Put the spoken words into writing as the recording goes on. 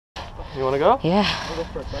You want to go? Yeah. I'll go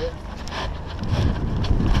first, right?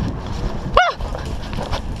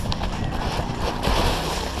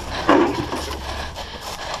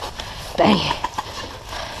 Dang it.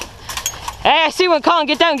 Hey, I see one, Colin.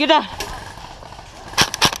 Get down, get down.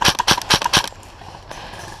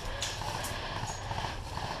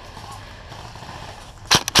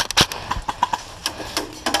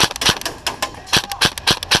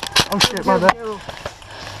 Oh shit, my bad.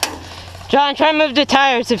 John, try and move the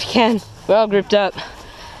tires if you can. We're all grouped up.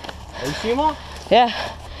 Are you see them all? Yeah.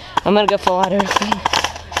 I'm gonna go full out everything.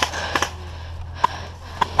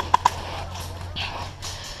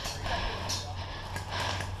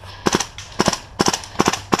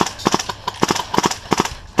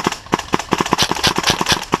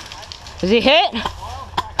 Is he hit?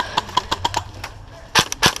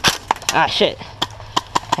 Ah, shit.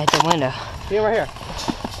 I hit the window. See him right here.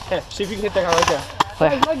 Here, see if you can hit that guy right there.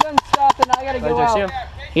 Where? My gun's stopping, I gotta go out. See him?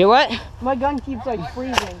 You what? My gun keeps like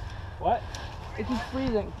freezing. What? It keeps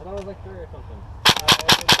freezing. I thought it was like 3 or something.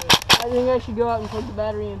 I think I should go out and plug the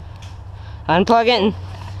battery in. Unplug it. And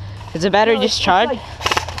is the battery No, it's discharged?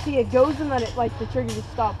 like, see, it goes and then it like the trigger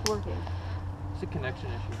just stops working. It's a connection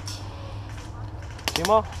issue. See him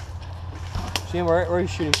all? See him? Where are you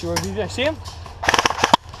shooting? See where he's See him?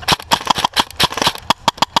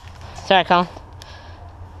 Sorry, Colin.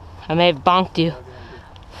 I may have bonked you.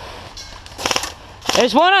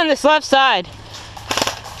 There's one on this left side.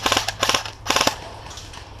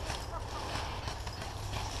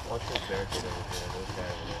 Watch this barricade over here. This guy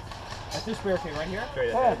over there. That's this barricade right here?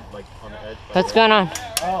 Straight ahead, like on the edge. What's going on?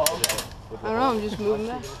 Oh, okay. I don't know, I'm just moving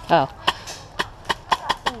back. Oh.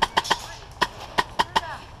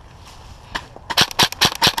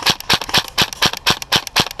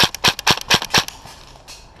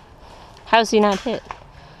 How's he not hit?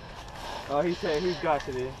 Oh, he's got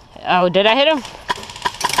to be. Oh, did I hit him?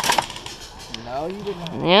 No, you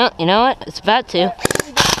didn't. Yeah, you know what? It's about to.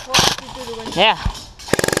 Yeah.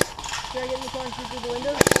 Should I get in the car and shoot through the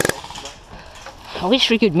window? I wish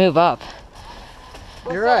we could move up.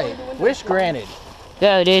 You're right. Wish granted.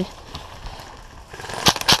 Go, dude.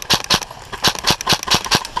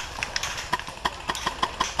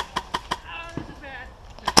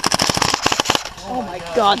 Oh my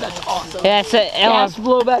god, that's awesome. Yeah, it's the Gas LM.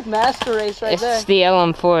 blowback master race right there. It's the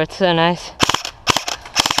LM4. It's so nice.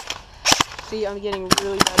 See, I'm getting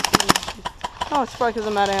really bad speed. Oh, it's probably because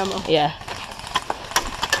I'm out of ammo. Yeah.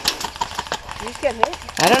 Did you just get hit?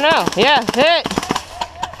 I don't know. Yeah, hit.